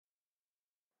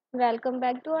Welcome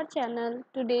back to our channel.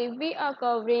 Today we are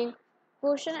covering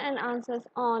question and answers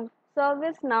on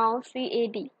ServiceNow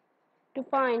CAD. To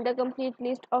find the complete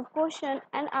list of question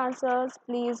and answers,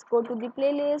 please go to the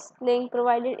playlist link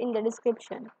provided in the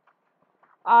description.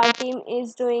 Our team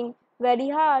is doing very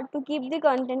hard to keep the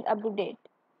content up to date.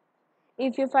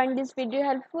 If you find this video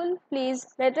helpful, please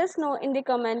let us know in the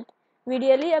comment. We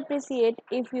really appreciate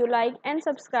if you like and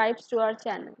subscribe to our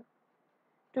channel.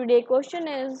 Today's question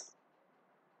is,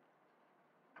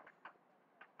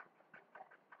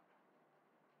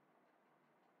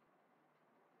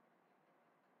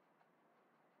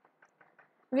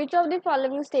 which of the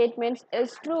following statements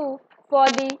is true for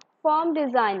the form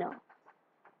designer?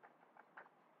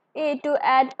 A. To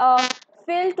add a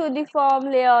fill to the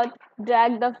form layout,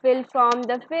 drag the fill from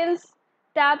the fills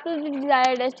tab to the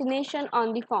desired destination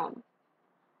on the form.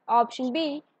 Option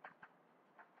B.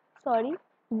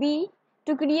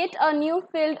 To create a new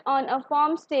field on a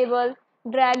forms table,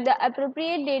 drag the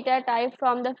appropriate data type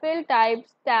from the field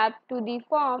types tab to the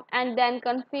form and then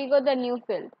configure the new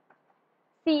field.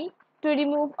 C. To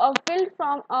remove a field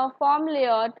from a form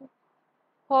layout,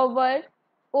 hover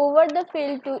over the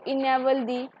field to enable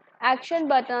the action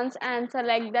buttons and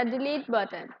select the delete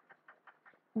button.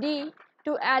 D.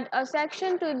 To add a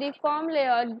section to the form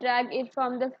layout, drag it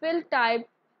from the field type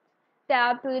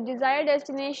tab to the desired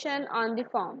destination on the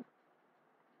form.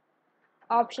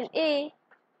 Option A,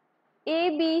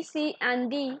 B, C and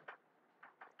D.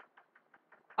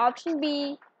 Option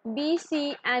B,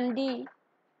 C and D.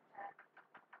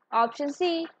 Option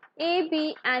C, A,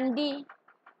 B and D.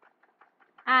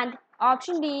 And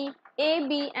option D, A,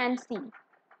 B and C.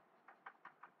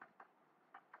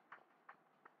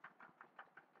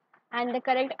 And the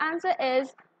correct answer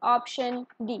is option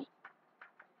D.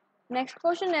 Next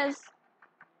question is,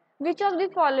 which of the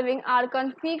following are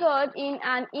configured in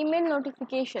an email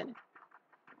notification?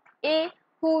 A.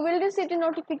 Who will receive the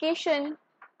notification?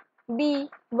 B.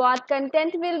 What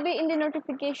content will be in the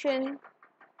notification?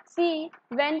 C.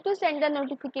 When to send the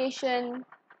notification?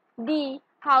 D.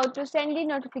 How to send the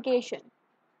notification?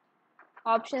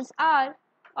 Options are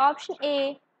option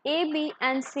A, B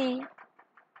and C.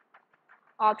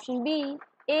 Option B,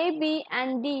 A, B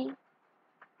and D.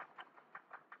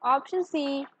 Option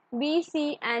C, B,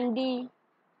 C and D.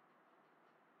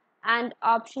 And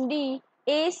option D,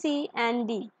 A, C and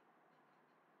D.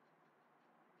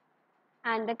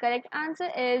 And the correct answer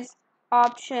is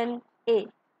option A.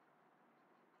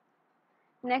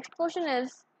 Next question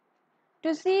is,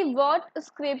 to see what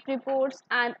script reports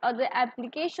and other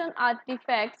application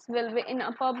artifacts will be in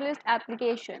a published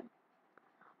application.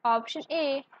 Option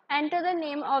A, enter the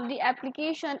name of the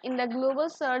application in the global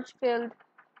search field.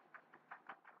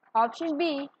 Option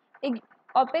B,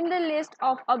 open the list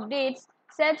of updates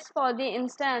sets for the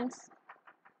instance.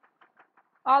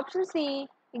 Option C,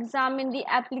 examine the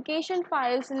application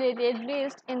files related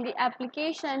list in the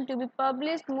application to be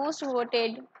published most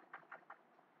voted.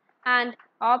 And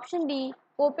option D,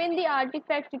 open the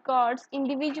artifact records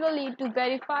individually to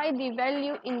verify the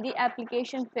value in the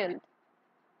application field.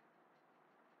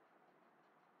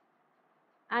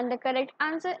 And the correct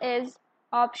answer is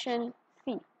option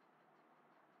C.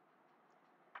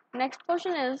 Next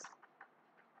question is,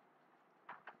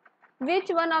 which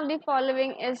one of the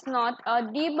following is not a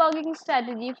debugging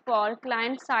strategy for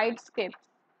client-side scripts?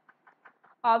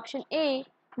 Option A,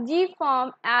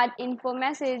 gform add info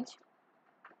message.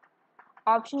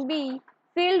 Option B,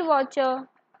 field watcher.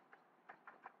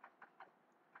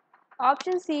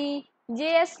 Option C,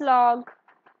 jslog.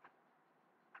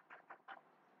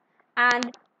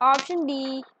 And option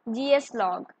D,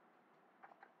 gslog.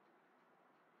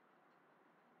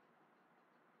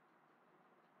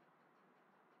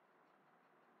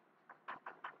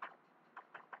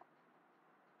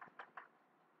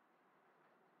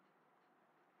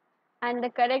 And the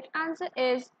correct answer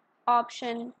is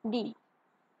option D.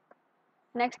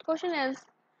 Next question is,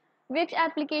 which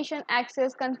application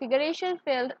access configuration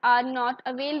field are not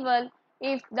available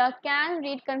if the can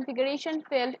read configuration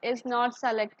field is not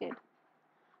selected?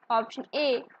 Option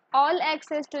A, all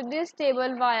access to this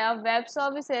table via web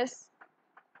services.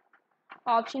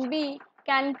 Option B,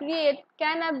 can create,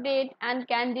 can update and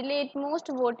can delete most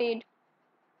voted.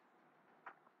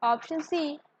 Option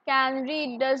C, can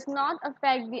read does not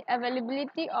affect the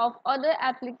availability of other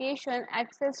application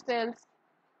access fields.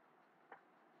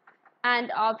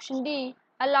 And option D,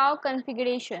 allow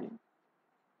configuration.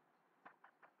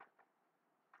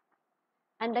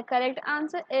 And the correct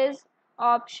answer is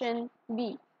option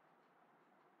B.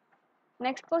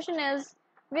 Next question is,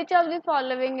 which of the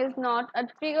following is not a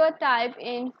trigger type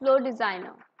in Flow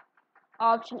Designer?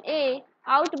 Option A,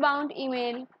 outbound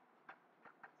email.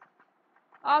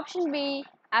 Option B,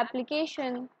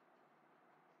 application.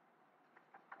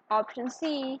 Option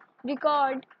C,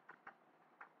 record.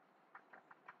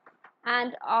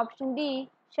 And option D,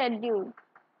 schedule.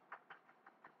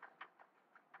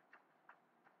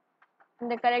 And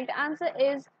the correct answer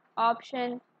is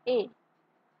option A.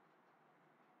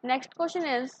 Next question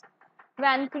is,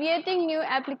 when creating new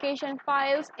application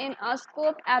files in a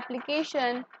scope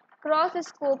application,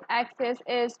 cross-scope access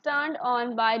is turned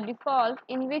on by default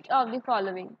in which of the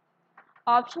following?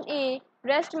 Option A,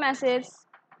 REST message.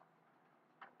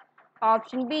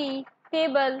 Option B,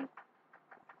 table.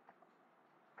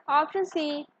 Option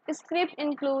C, script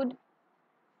include.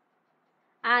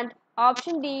 And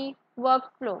option D,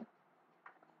 workflow.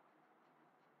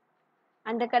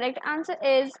 And the correct answer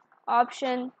is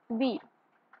option B.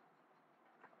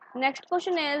 Next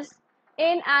question is,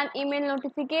 in an email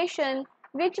notification,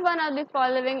 which one of the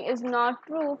following is not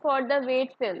true for the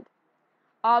weight field?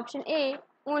 Option A,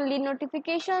 only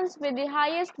notifications with the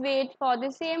highest weight for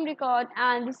the same record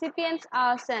and recipients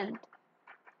are sent.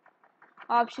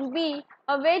 Option B,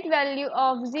 a weight value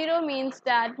of 0 means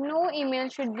that no email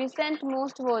should be sent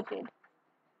most voted.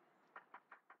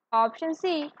 Option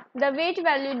C, the weight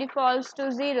value defaults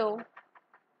to 0.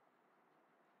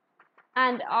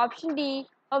 And option D,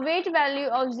 a weight value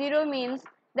of 0 means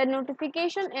the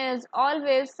notification is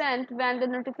always sent when the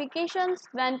notifications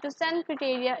when to send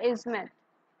criteria is met.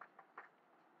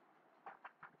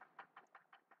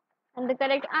 And the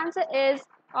correct answer is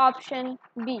option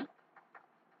B.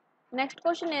 Next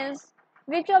question is,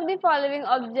 which of the following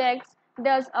objects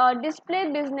does a display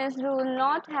business rule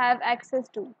not have access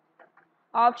to?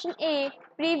 Option A,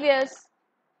 previous.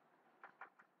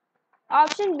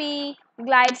 Option B,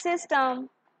 glide system.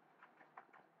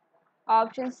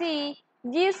 Option C,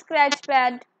 G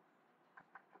scratchpad.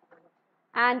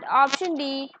 And option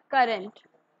D, current.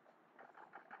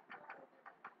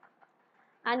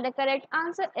 And the correct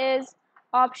answer is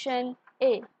option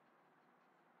A.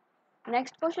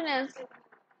 Next question is,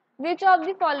 which of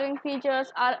the following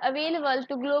features are available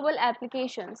to global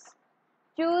applications?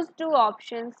 Choose two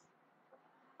options.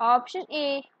 Option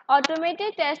A,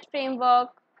 automated test framework.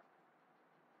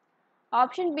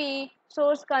 Option B,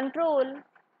 source control.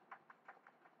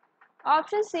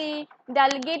 Option C,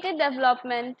 delegated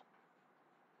development.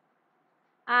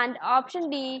 And option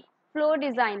D, flow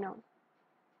designer.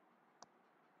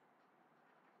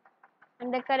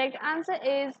 And the correct answer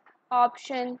is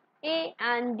option A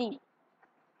and D.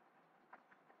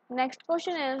 Next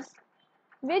question is,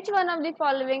 which one of the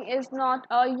following is not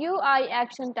a UI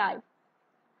action type?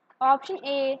 Option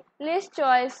A, list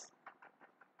choice.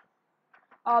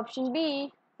 Option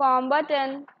B, form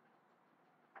button.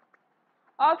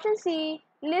 Option C,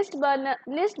 list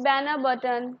banner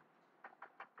button.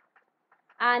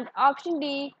 And option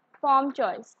D, form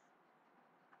choice.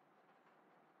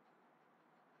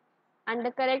 And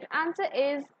the correct answer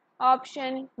is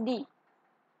option D.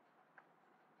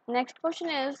 Next question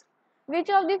is, which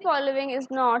of the following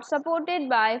is not supported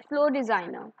by Flow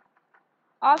Designer?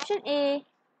 Option A,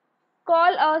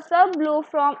 call a sub-flow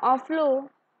from a flow.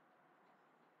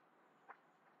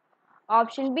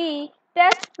 Option B,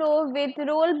 test flow with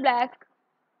rollback.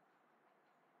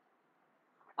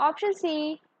 Option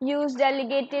C, use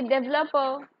delegated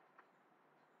developer.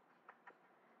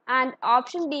 And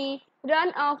option D,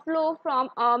 run a flow from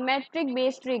a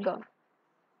metric-based trigger.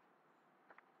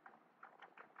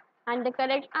 And the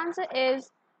correct answer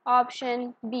is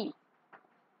option B.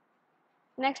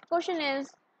 Next question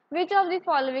is, which of the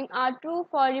following are true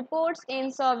for reports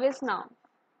in ServiceNow?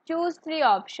 Choose three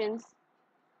options.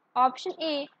 Option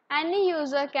A, any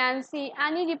user can see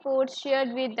any reports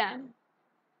shared with them.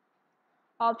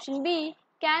 Option B,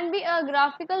 can be a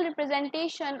graphical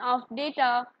representation of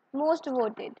data most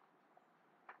voted.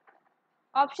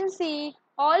 Option C,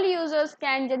 all users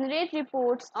can generate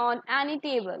reports on any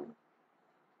table.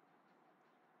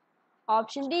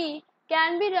 Option D,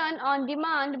 can be run on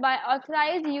demand by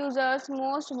authorized users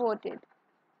most voted.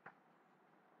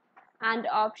 And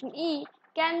option E,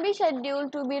 can be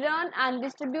scheduled to be run and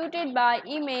distributed by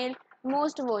email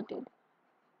most voted.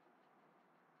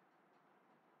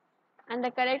 And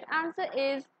the correct answer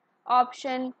is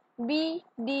option B,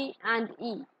 D and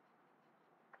E.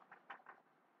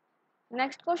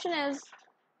 Next question is,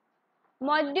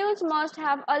 modules must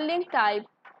have a link type.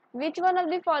 Which one of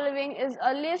the following is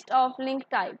a list of link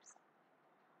types?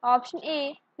 Option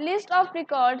A, list of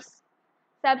records,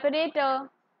 separator,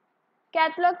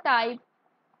 catalog type,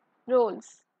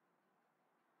 roles.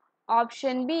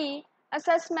 Option B,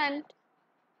 assessment,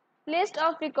 list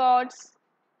of records,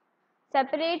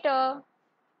 separator,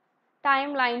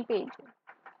 timeline page.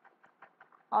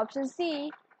 Option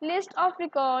C, list of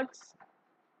records,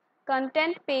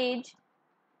 content page,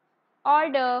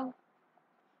 order,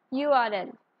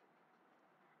 URL.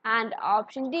 And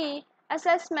option D,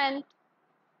 assessment,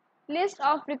 list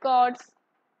of records,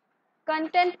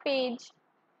 content page,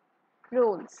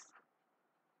 roles.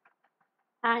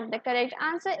 And the correct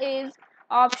answer is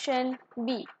option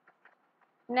B.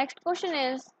 Next question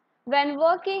is, when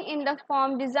working in the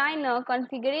form designer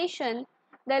configuration,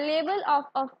 the label of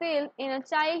a field in a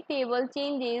child table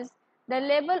changes the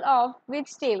label of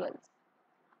which tables?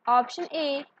 Option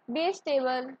A, base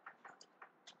table.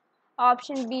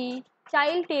 Option B,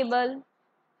 child table.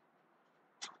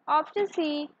 Option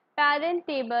C, parent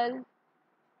table.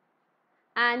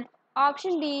 And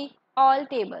option D, all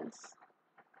tables.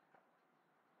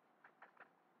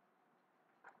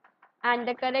 And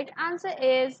the correct answer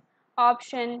is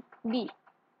option B.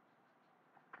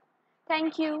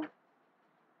 Thank you.